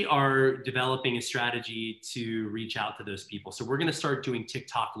 we are developing a strategy to reach out to those people. So we're going to start doing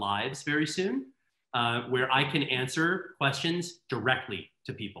TikTok lives very soon, where I can answer questions directly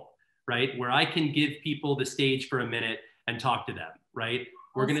to people, right? Where I can give people the stage for a minute and talk to them, right?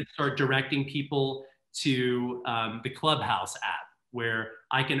 We're going to start directing people to the Clubhouse app, where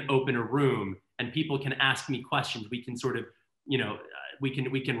I can open a room and people can ask me questions. We can sort of, you know, we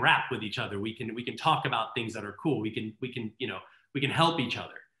can rap with each other. We can talk about things that are cool. We can you know, we can help each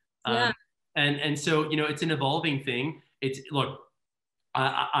other. Yeah. And so, you know, it's an evolving thing. Look,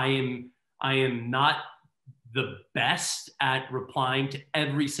 I am not the best at replying to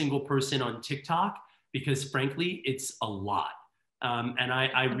every single person on TikTok because frankly, it's a lot. And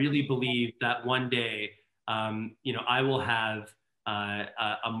I really believe that one day, you know, I will have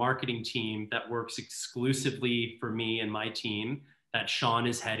a marketing team that works exclusively for me and my team that Sean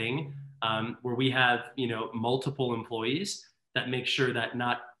is heading, where we have, multiple employees that make sure that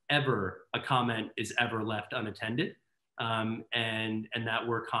not ever a comment is ever left unattended. And that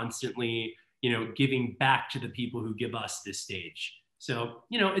we're constantly, giving back to the people who give us this stage. So,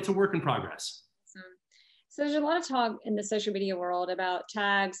 it's a work in progress. So there's a lot of talk in the social media world about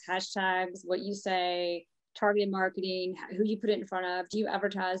tags, hashtags, what you say, targeted marketing, who you put it in front of. Do you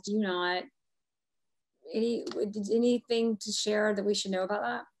advertise? Do you not? Anything to share that we should know about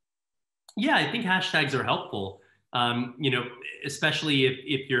that? Yeah, I think hashtags are helpful. Especially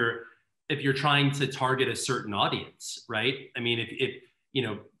if you're trying to target a certain audience, right? I mean, if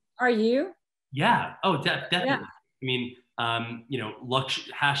Are you? Yeah. Oh, definitely. Yeah. I mean,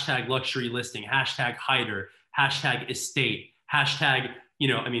 hashtag luxury listing, hashtag Heider, hashtag estate, hashtag,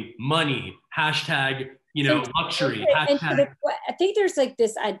 money, hashtag, luxury. Hashtag. I think there's like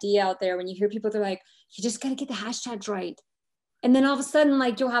this idea out there when you hear people, they're like, you just got to get the hashtags right. And then all of a sudden,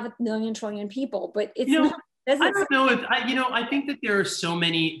 like, you'll have 1 trillion people, but it's not. I don't know if I think that there are so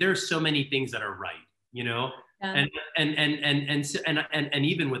many things that are right, Yeah. And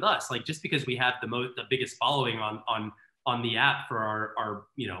even with us, like, just because we have the biggest following on the app for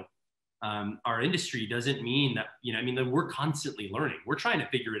our industry doesn't mean that, that we're constantly learning. We're trying to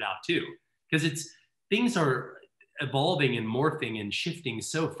figure it out too, because things are evolving and morphing and shifting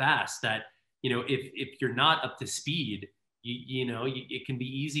so fast that, if you're not up to speed, it can be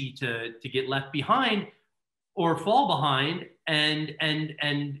easy to get left behind or fall behind. And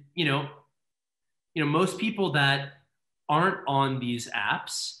most people that aren't on these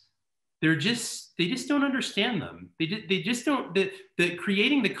apps, they just don't understand them. They just don't, the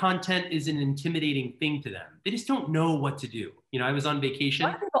creating the content is an intimidating thing to them. They just don't know what to do. I was on vacation. A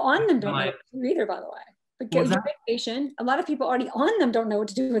lot of people on them don't know what to do either, by the way. But go to vacation, a lot of people already on them don't know what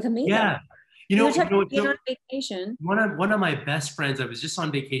to do with them either. Yeah. On vacation. One of my best friends, I was just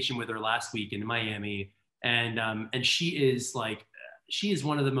on vacation with her last week in Miami, and she is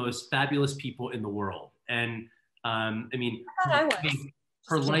one of the most fabulous people in the world. And her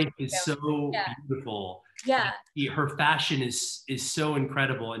life is so beautiful. Yeah. Her fashion is so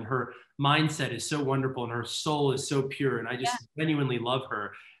incredible, and her mindset is so wonderful, and her soul is so pure. And I just genuinely love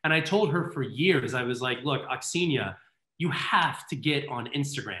her. And I told her for years, I was like, look, Aksenia, you have to get on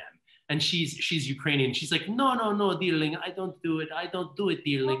Instagram. And she's Ukrainian. She's like, no, dearling, I don't do it,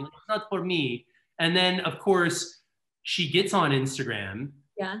 dearling. It's not for me. And then, of course, she gets on Instagram.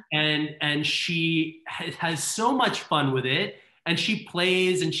 Yeah. And she has so much fun with it. And she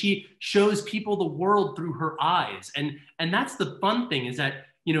plays and she shows people the world through her eyes. And that's the fun thing, is that,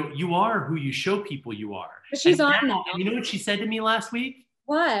 you are who you show people you are. But she's on now. And you know what she said to me last week?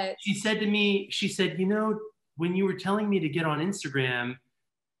 What? She said, when you were telling me to get on Instagram,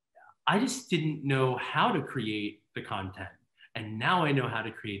 I just didn't know how to create the content. And now I know how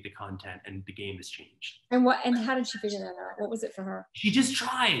to create the content, and the game has changed. And how did she figure that out? What was it for her? She just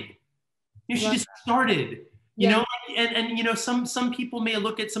tried. She just started. And some people may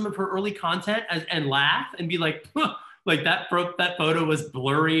look at some of her early content and laugh and be like, huh, like that photo was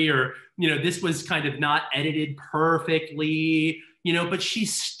blurry, or this was kind of not edited perfectly, but she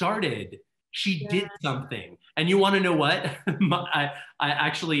started. She did something. And you want to know what? I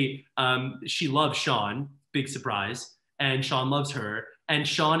actually, she loves Sean, big surprise. And Sean loves her. And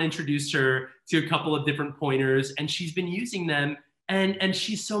Sean introduced her to a couple of different pointers, and she's been using them. And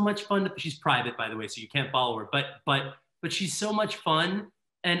she's so much fun. She's private, by the way, so you can't follow her. But she's so much fun.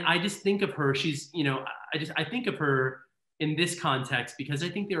 And I just think of her. She's, I think of her in this context, because I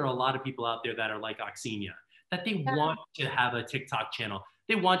think there are a lot of people out there that are like Aksenia, that they want to have a TikTok channel.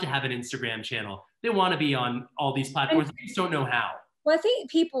 They want to have an Instagram channel. They want to be on all these platforms. They just don't know how. Well, I think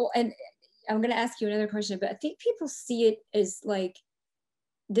people, and I'm going to ask you another question, but I think people see it as like,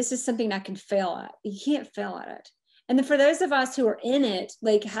 this is something I can fail at. You can't fail at it. And then for those of us who are in it,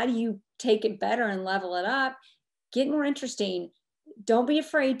 like, how do you take it better and level it up? Get more interesting. Don't be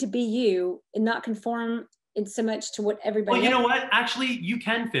afraid to be you and not conform in so much to what everybody else. Well, you know what? Actually, you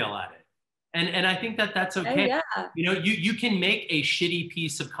can fail at it. And I think that that's okay. Yeah. You can make a shitty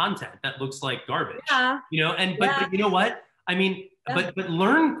piece of content that looks like garbage. Yeah. But you know what? I mean, but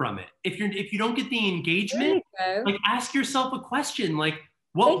learn from it. If you don't get the engagement, like, ask yourself a question, like,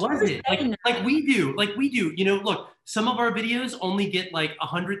 what was it? Like we do. Look, some of our videos only get like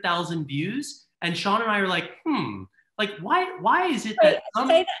 100,000 views, and Sean and I are like, like, why is it that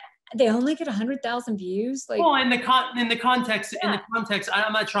they only get 100,000 views? Like, well, in the context, I'm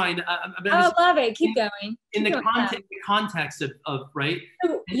not trying to. I love it. Keep going. In the context of right.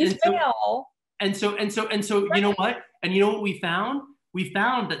 You fail. And so, you know what? And you know what we found? We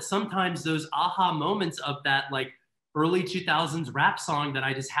found that sometimes those aha moments of that like early 2000s rap song that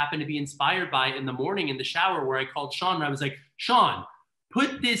I just happened to be inspired by in the morning in the shower, where I called Sean and I was like, Sean,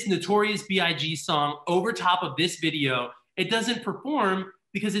 put this Notorious B.I.G. song over top of this video. It doesn't perform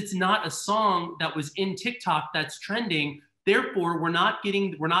because it's not a song that was in TikTok that's trending. Therefore, we're not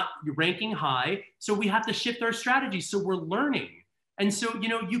ranking high. So we have to shift our strategy. So we're learning. And so, you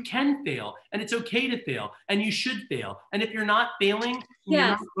know, you can fail and it's okay to fail and you should fail. And if you're not failing, you're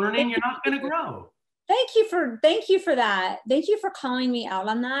not learning, you're not going to grow. Thank you for that. Thank you for calling me out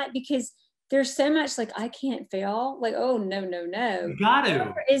on that, because there's so much like, I can't fail. Like, oh, no. You got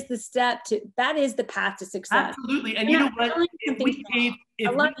to. That is the path to success. Absolutely. And you know what? I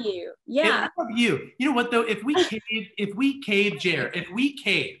love you. Yeah. I love you. You know what though? If we caved, Jere,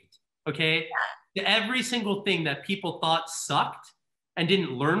 okay, to every single thing that people thought sucked and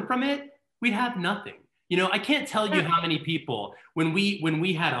didn't learn from it, we'd have nothing. You know, I can't tell you how many people, when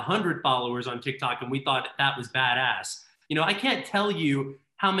we had 100 followers on TikTok and we thought that was badass, you know, I can't tell you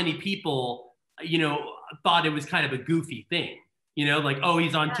how many people, you know, thought it was kind of a goofy thing, you know, like, oh,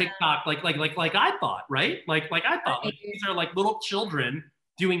 he's on TikTok, like I thought, right? Like I thought, like, these are like little children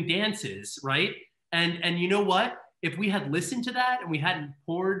doing dances, right? And you know what? If we had listened to that and we hadn't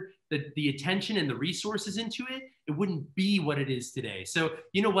poured the attention and the resources into it, it wouldn't be what it is today. So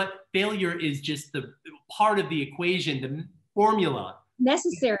you know what? Failure is just the part of the equation, the formula.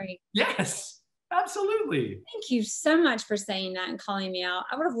 Necessary. Yes, absolutely. Thank you so much for saying that and calling me out.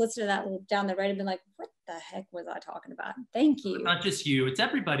 I would have listened to that down the road and been like, what the heck was I talking about? Thank you. It's not just you, it's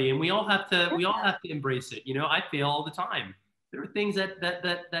everybody. And we all have to embrace it. You know, I fail all the time. There are things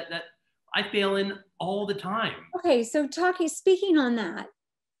that I fail in all the time. Okay, so speaking on that,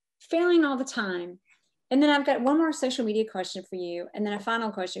 failing all the time. And then I've got one more social media question for you, and then a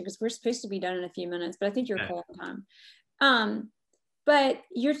final question, because we're supposed to be done in a few minutes, but I think you're cool on time. But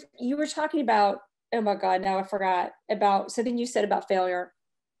you were talking about, oh my God, now I forgot about something you said about failure.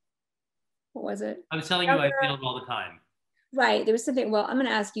 What was it? I was telling you I failed all the time. Right. There was something, well, I'm going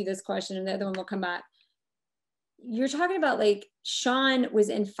to ask you this question and the other one will come back. You're talking about like Sean was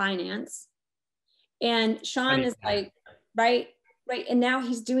in finance, and Sean is like, right. And now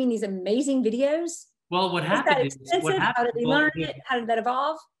he's doing these amazing videos. Well, what happened is, how did he learn it? How did that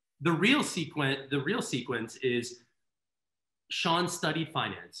evolve? The real sequence is Sean studied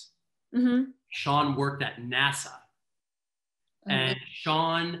finance. Mm-hmm. Sean worked at NASA. And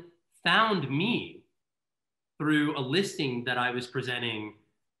Sean found me through a listing that I was presenting.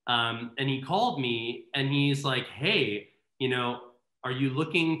 And he called me and he's like, hey, you know, are you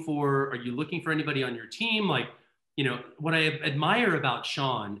looking for anybody on your team? Like, you know, what I admire about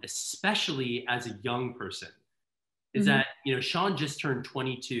Sean, especially as a young person, is that, you know, Sean just turned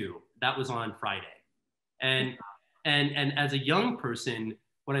 22. That was on Friday. And as a young person,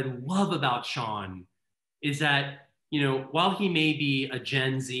 what I love about Sean is that, you know, while he may be a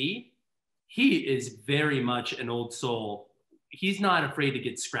Gen Z, he is very much an old soul. He's not afraid to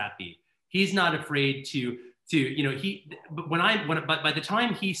get scrappy. He's not afraid to you know, but by the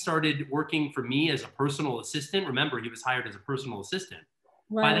time he started working for me as a personal assistant, remember, he was hired as a personal assistant.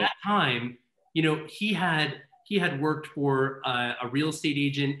 Right. By that time, you know, he had worked for a real estate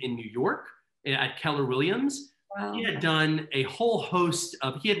agent in New York at Keller Williams. Wow. He had done a whole host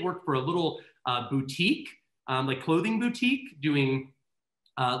of, he had worked for a little boutique, like clothing boutique, doing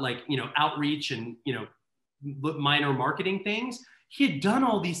like, you know, outreach and, you know, minor marketing things. He had done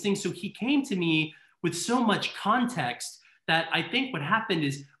all these things. So he came to me with so much context that I think what happened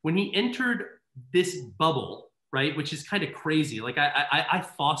is when he entered this bubble, right, which is kind of crazy. Like I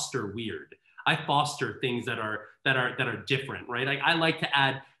foster weird. I foster things that are different, right? Like I like to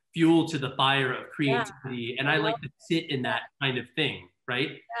add fuel to the fire of creativity, and I like to sit in that kind of thing,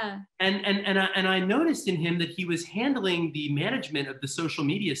 right? Yeah. And I noticed in him that he was handling the management of the social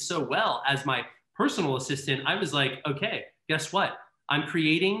media so well as my personal assistant. I was like, okay, guess what? I'm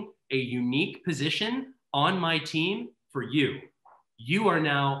creating a unique position on my team for you. You are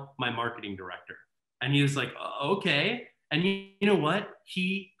now my marketing director. And he was like, okay. And you know what?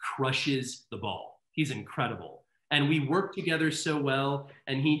 He crushes the ball. He's incredible. And we work together so well.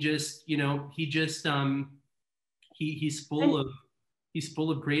 And he's full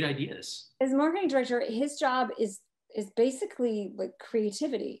of great ideas. As marketing director, his job is basically like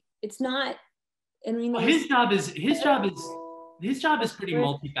creativity. It's not, I mean, well, his job is pretty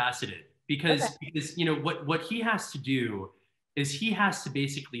multifaceted because you know what he has to do is he has to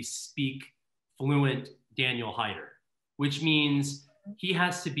basically speak fluent Daniel Heider, which means he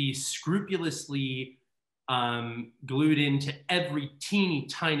has to be scrupulously glued into every teeny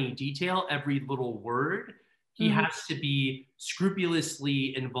tiny detail, every little word. He has to be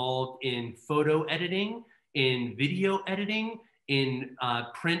scrupulously involved in photo editing, in video editing, in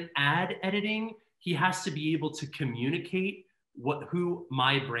print ad editing. He has to be able to communicate who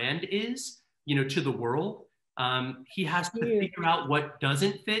my brand is, you know, to the world. He has to figure out what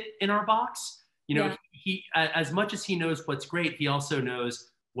doesn't fit in our box. You know, he as much as he knows what's great, he also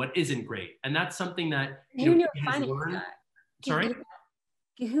knows what isn't great. And that's something that who knew he has learned. Guy? Sorry?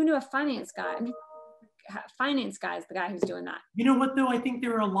 Who knew a finance guy? I mean, finance guy is the guy who's doing that. You know what, though? I think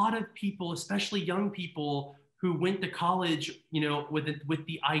there are a lot of people, especially young people, who went to college, you know, with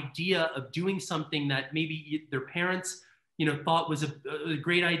the idea of doing something that maybe their parents, you know, thought was a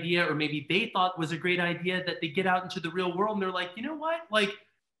great idea, or maybe they thought was a great idea, that they get out into the real world and they're like, you know what? Like,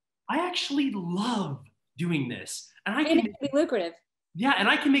 I actually love doing this. And I can be lucrative. Yeah, and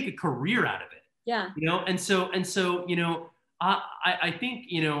I can make a career out of it. Yeah. You know, and so, you know, I think,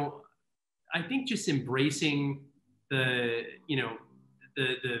 you know, I think just embracing the, you know,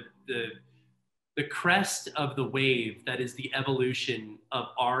 the crest of the wave that is the evolution of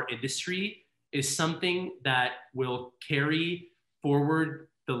our industry is something that will carry forward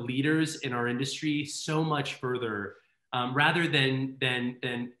the leaders in our industry so much further, rather than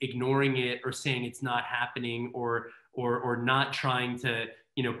ignoring it or saying it's not happening, or not trying to,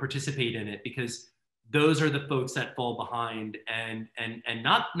 you know, participate in it, because those are the folks that fall behind, and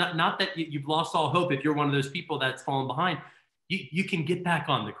not that you've lost all hope. If you're one of those people that's fallen behind, you can get back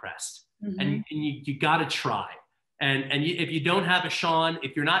on the crest, and you got to try. And if you don't have a Sean,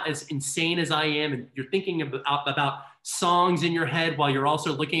 if you're not as insane as I am, and you're thinking about songs in your head while you're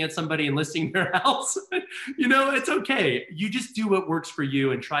also looking at somebody and listing their house, you know, it's okay. You just do what works for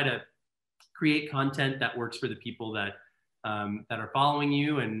you and try to create content that works for the people that are following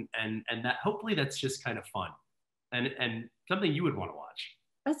you, and that hopefully that's just kind of fun and something you would want to watch.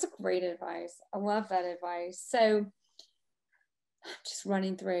 That's great advice. I love that advice. So just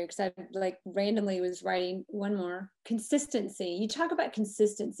running through, because I like randomly was writing one more. Consistency. You talk about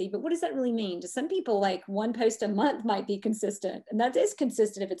consistency, but what does that really mean? To some people, like one post a month might be consistent, and that is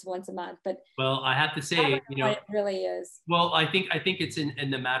consistent if it's once a month. But well, I have to say, you know, it really is. Well, I think it's in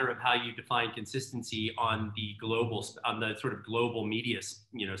the matter of how you define consistency on the sort of global media,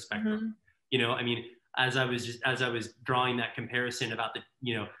 you know, spectrum. You know, I mean, as I was drawing that comparison about the,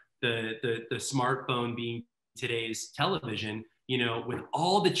 you know, the smartphone being today's television. You know, with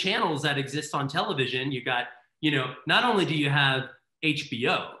all the channels that exist on television, you got, you know, not only do you have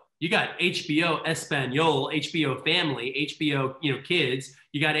HBO, you got HBO Espanol, HBO Family, HBO, you know, Kids,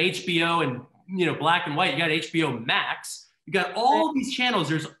 you got HBO and, you know, black and white, you got HBO Max, you got all these channels.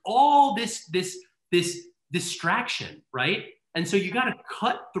 There's all this distraction, right? And so you got to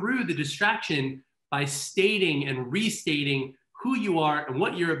cut through the distraction by stating and restating who you are and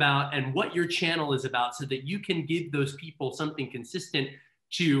what you're about and what your channel is about, so that you can give those people something consistent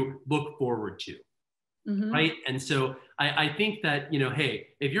to look forward to. Right. And so I think that, you know, hey,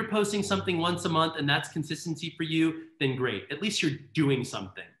 if you're posting something once a month and that's consistency for you, then great. At least you're doing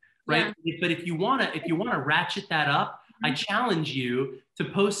something. Right. Yeah. But if you want to ratchet that up, I challenge you to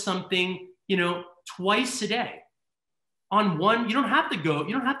post something, you know, twice a day on one. You don't have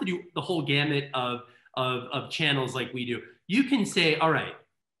to do the whole gamut of channels like we do. You can say, all right,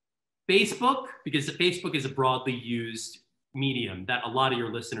 Facebook, because Facebook is a broadly used medium that a lot of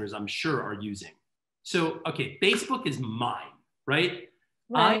your listeners, I'm sure, are using. So, okay, Facebook is mine, right?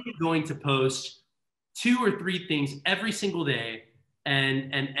 I'm going to post 2 or 3 things every single day.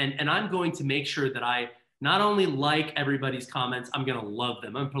 And I'm going to make sure that I not only like everybody's comments, I'm going to love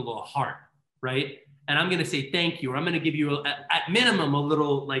them. I'm going to put a little heart, right? And I'm going to say thank you, or I'm going to give you at minimum a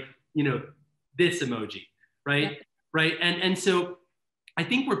little, like, you know, this emoji, right? Right. And so I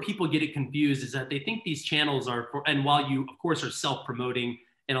think where people get it confused is that they think these channels are for, and while you of course are self-promoting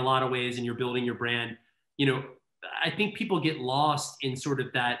in a lot of ways and you're building your brand, you know, I think people get lost in sort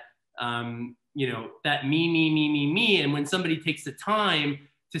of that, you know, that me. And when somebody takes the time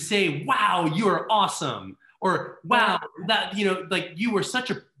to say, wow, you are awesome, or wow, that, you know, like you were such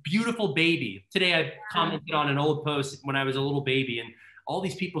a beautiful baby. Today I commented on an old post when I was a little baby, and all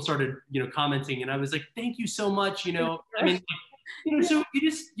these people started, you know, commenting, and I was like, thank you so much. You know, I mean, you know, so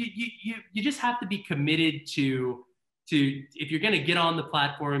you just have to be committed to if you're going to get on the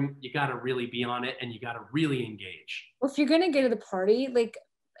platform, you got to really be on it, and you got to really engage. Well, if you're going to go to the party, like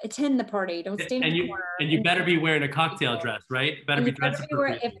attend the party, don't stay in the corner. And you better be wearing a cocktail dress, right? Better be dressed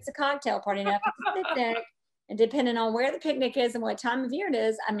appropriately. If it's a cocktail party, now if it's a picnic, and depending on where the picnic is and what time of year it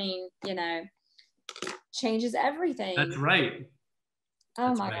is, I mean, you know, changes everything. That's right.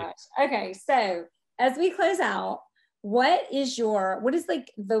 Oh my gosh. Okay. So as we close out, what is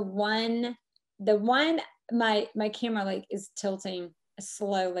like the one my camera like is tilting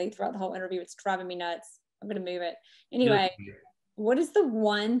slowly throughout the whole interview. It's driving me nuts. I'm going to move it. Anyway, what is the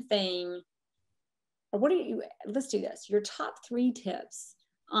one thing, or what are you, let's do this. Your top 3 tips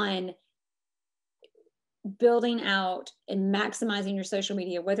on building out and maximizing your social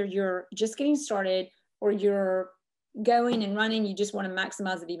media, whether you're just getting started or you're going and running, you just want to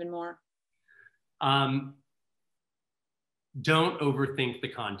maximize it even more. Don't overthink the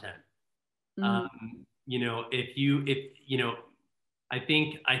content. You know, if you know, I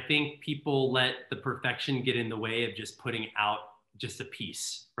think people let the perfection get in the way of just putting out just a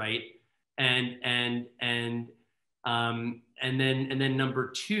piece, right? And then number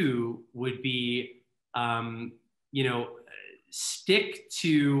 2 would be, you know, stick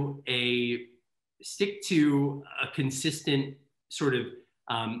to a consistent sort of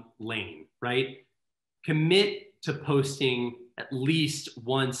lane, right? Commit to posting at least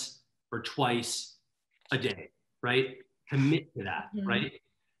once or twice a day, right? Commit to that, right?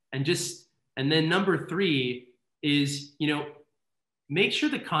 And then number 3 is, you know, make sure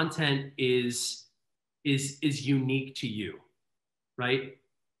the content is unique to you, right?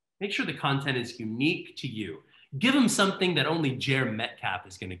 Make sure the content is unique to you. Give them something that only Jere Metcalf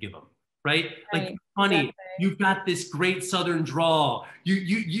is going to give them, right? Like, honey, exactly. You've got this great Southern drawl.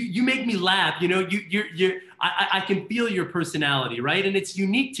 You make me laugh. You know, I can feel your personality, right? And it's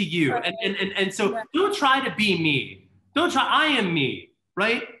unique to you. Right. And so don't try to be me. Don't try. I am me,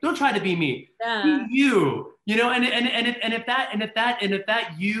 right? Don't try to be me. Yeah. Be you. You know, and if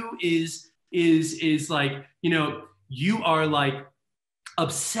that you is like, you know, you are like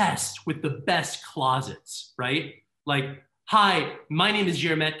obsessed with the best closets, right? Like, hi, my name is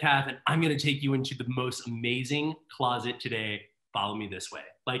Jere Metcalf, and I'm going to take you into the most amazing closet today. Follow me this way.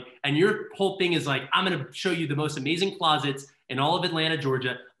 Like, and your whole thing is like, I'm going to show you the most amazing closets in all of Atlanta,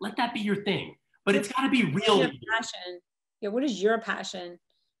 Georgia. Let that be your thing. But it's got to be real. Your passion. Yeah, what is your passion?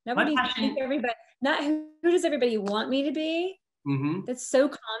 Nobody think everybody, not who does everybody want me to be? Mm-hmm. That's so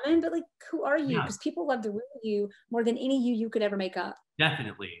common, but like, who are you? Because people love the real you more than any you could ever make up.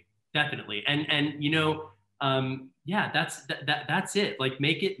 Definitely. And you know, yeah, that's it. Like,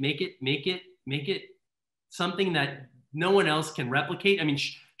 make it something that no one else can replicate. I mean,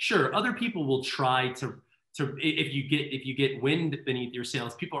 sure, other people will try to if you get wind beneath your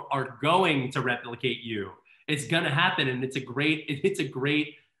sails, people are going to replicate you. It's gonna happen, and it's a great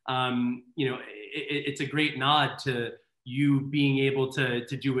you know, it's a great nod to you being able to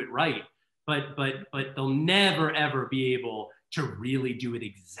do it right. But they'll never ever be able to really do it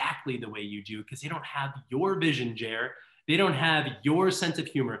exactly the way you do, because they don't have your vision, Jere. They don't have your sense of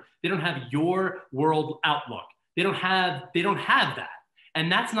humor. They don't have your world outlook. They don't have that.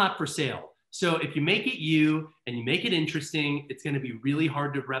 And that's not for sale. So if you make it you and you make it interesting, it's going to be really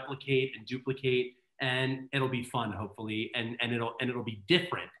hard to replicate and duplicate, and it'll be fun, hopefully, and it'll be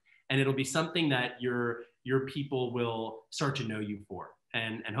different, and it'll be something that your people will start to know you for,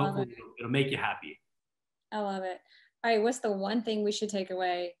 and hopefully it'll make you happy. I love it. All right, what's the one thing we should take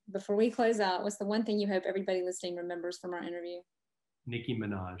away before we close out? What's the one thing you hope everybody listening remembers from our interview? Nicki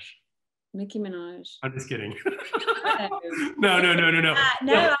Minaj. Nicki Minaj. I'm just kidding. No, No,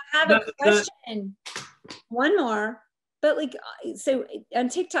 I have a question. One more. But like, so on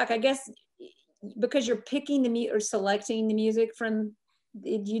TikTok, I guess, because you're picking or selecting the music from,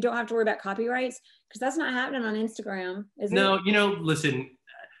 you don't have to worry about copyrights, because that's not happening on Instagram, is it? No, you know, listen,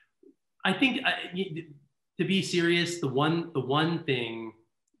 I think to be serious, the one thing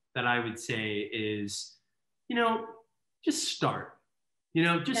that I would say is, you know, just start. You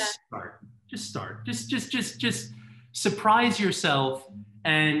know, just start. Just surprise yourself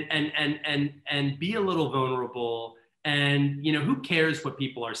and be a little vulnerable. And, you know, who cares what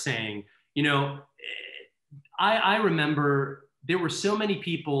people are saying? You know, I remember there were so many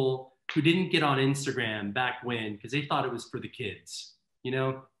people who didn't get on Instagram back when, because they thought it was for the kids, you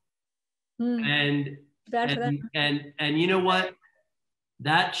know? And you know what?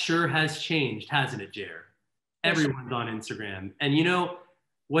 That sure has changed, hasn't it, Jere? Everyone's on Instagram. And you know,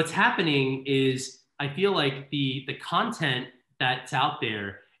 what's happening is, I feel like the content that's out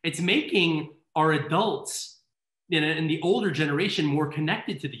there, it's making our adults in the older generation more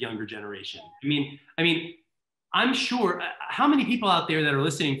connected to the younger generation. I mean, I'm sure, how many people out there that are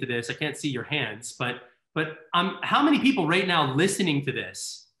listening to this, I can't see your hands, but how many people right now listening to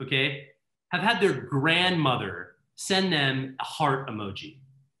this, okay, have had their grandmother send them a heart emoji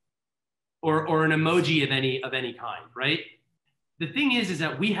or an emoji of any kind, right? The thing is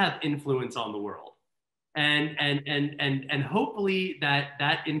that we have influence on the world, and hopefully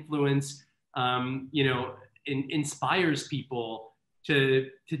that influence, you know, inspires people to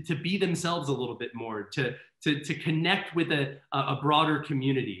be themselves a little bit more, to connect with a broader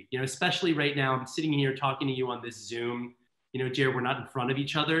community. You know, especially right now, I'm sitting here talking to you on this Zoom. You know, Jere, we're not in front of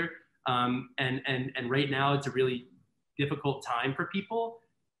each other, and right now it's a really difficult time for people.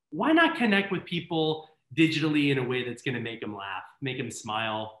 Why not connect with people digitally in a way that's going to make them laugh, make them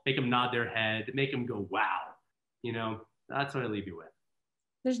smile, make them nod their head, make them go, wow. You know, that's what I leave you with.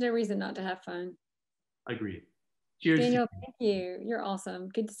 There's no reason not to have fun. Agreed. Cheers. Daniel, thank you. You're awesome.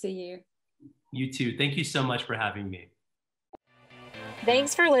 Good to see you. You too. Thank you so much for having me.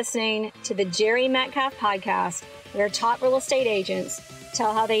 Thanks for listening to the Jere Metcalf Podcast, where top real estate agents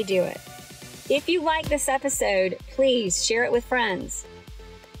tell how they do it. If you like this episode, please share it with friends.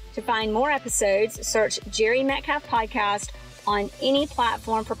 To find more episodes, search Jere Metcalf Podcast on any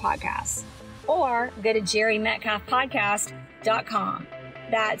platform for podcasts, or go to JereMetcalfPodcast.com.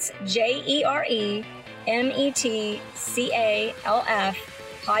 That's JereMetcalf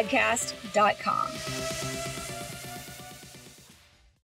podcast.com.